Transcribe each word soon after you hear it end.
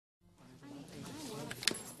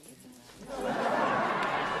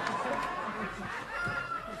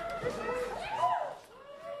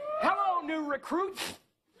recruits.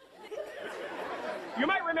 You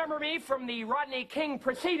might remember me from the Rodney King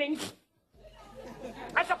proceedings.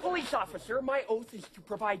 As a police officer, my oath is to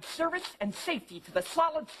provide service and safety to the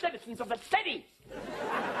solid citizens of the city.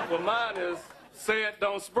 Well, mine is, say it,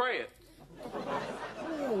 don't spray it.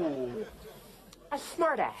 Ooh, a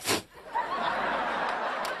smartass.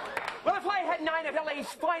 Well, if I had 9 of LA's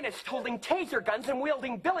finest holding taser guns and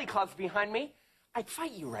wielding billy clubs behind me, I'd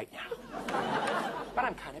fight you right now. But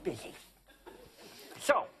I'm kind of busy.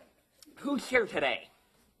 So, who's here today?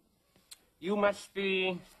 You must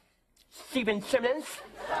be Stephen Simmons.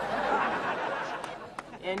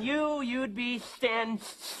 And you'd be Stan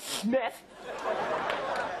Smith.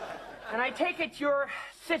 And I take it you're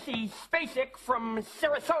Sissy Spacek from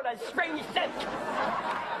Sarasota's Strange Scent.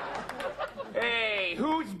 Hey,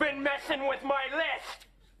 who's been messing with my list?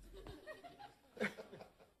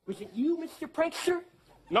 Was it you, Mr. Prankster?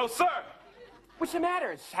 No, sir. What's the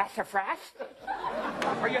matter, sassafras?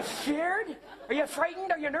 Are you scared? Are you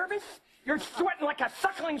frightened? Are you nervous? You're sweating like a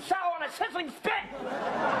suckling sow on a sizzling spit.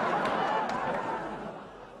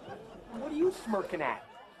 What are you smirking at?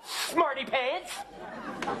 Smarty pants?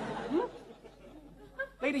 Hmm?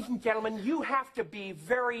 Ladies and gentlemen, you have to be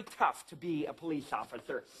very tough to be a police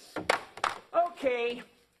officer. Okay,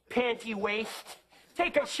 panty waist,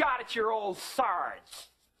 take a shot at your old SARS.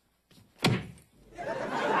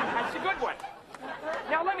 That's a good one.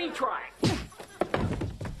 Now let me try.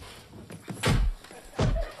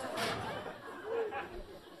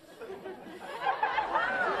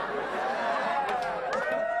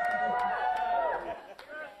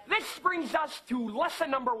 This brings us to lesson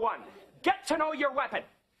number 1. Get to know your weapon,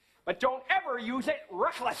 but don't ever use it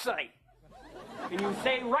recklessly. Can you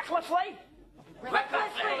say recklessly?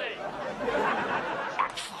 Recklessly.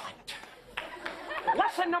 Excellent.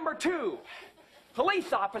 Lesson number 2.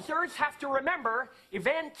 Police officers have to remember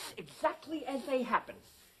events exactly as they happen.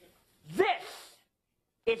 This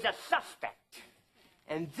is a suspect,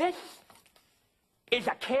 and this is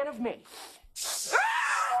a can of mace.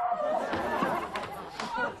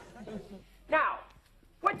 Now,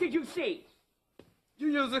 what did you see? You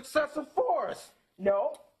use excessive force.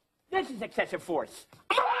 No, this is excessive force.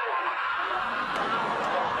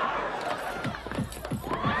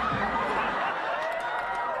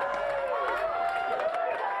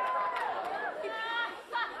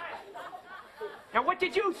 Now, what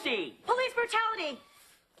did you see? Police brutality.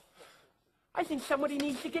 I think somebody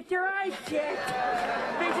needs to get their eyes checked.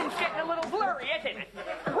 Vision's getting a little blurry, isn't it?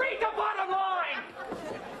 Read the bottom line!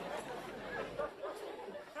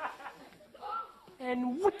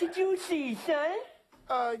 And what did you see, son?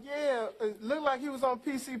 Yeah, it looked like he was on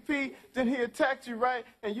PCP, then he attacked you, right?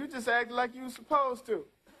 And you just acted like you were supposed to.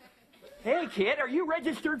 Hey, kid, are you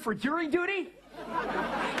registered for jury duty?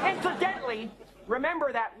 Incidentally,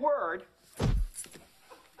 remember that word,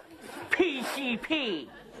 PCP.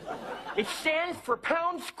 It stands for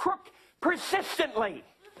pounds crooked persistently.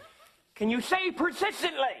 Can you say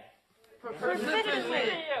persistently?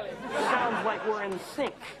 Persistently. Sounds like we're in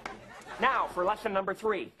sync. Now, for lesson number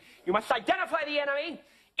 3. You must identify the enemy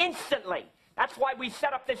instantly. That's why we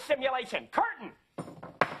set up this simulation. Curtain!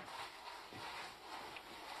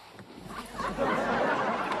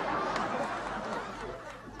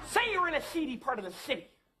 Say you're in a seedy part of the city.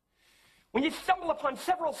 When you stumble upon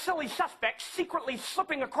several silly suspects secretly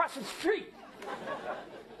slipping across the street.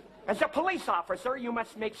 As a police officer, you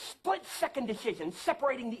must make split-second decisions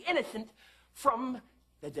separating the innocent from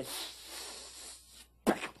the despicable.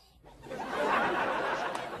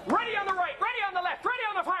 Ready on the right, ready on the left, ready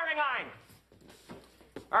on the firing line.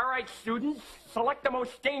 All right, students, select the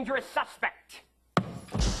most dangerous suspect.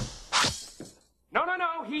 No,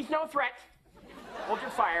 he's no threat. Hold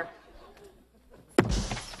your fire.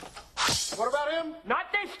 What about him? Not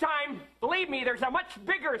this time. Believe me, there's a much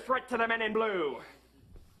bigger threat to the men in blue.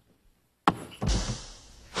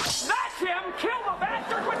 That's him! Kill the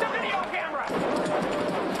bastard with the video camera!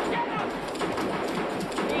 Get him!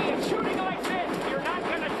 He's shooting like this. You're not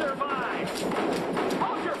going to survive.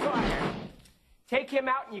 Hold your fire. Take him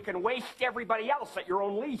out and you can waste everybody else at your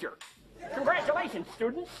own leisure. Congratulations,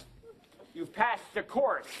 students. You've passed the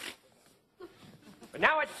course. But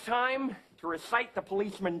now it's time to recite the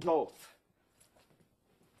policeman's oath.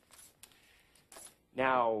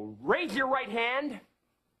 Now, raise your right hand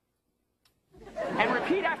and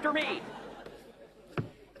repeat after me.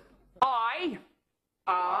 I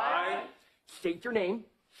state your name.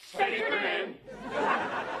 State your name.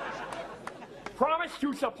 Promise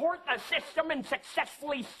to support the system and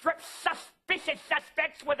successfully strip suspicious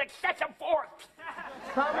suspects with excessive force.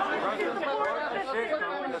 Promise to support the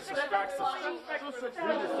system and suspects.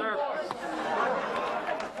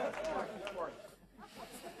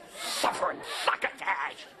 Suffering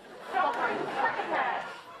succotash. Suffering succotash.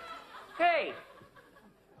 Hey,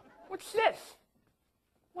 what's this?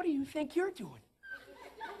 What do you think you're doing?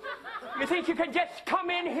 You think you can just come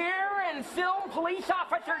in here and film police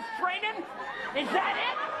officers training? Is that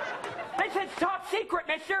it? This is top secret,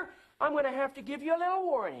 mister. I'm gonna have to give you a little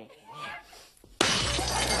warning.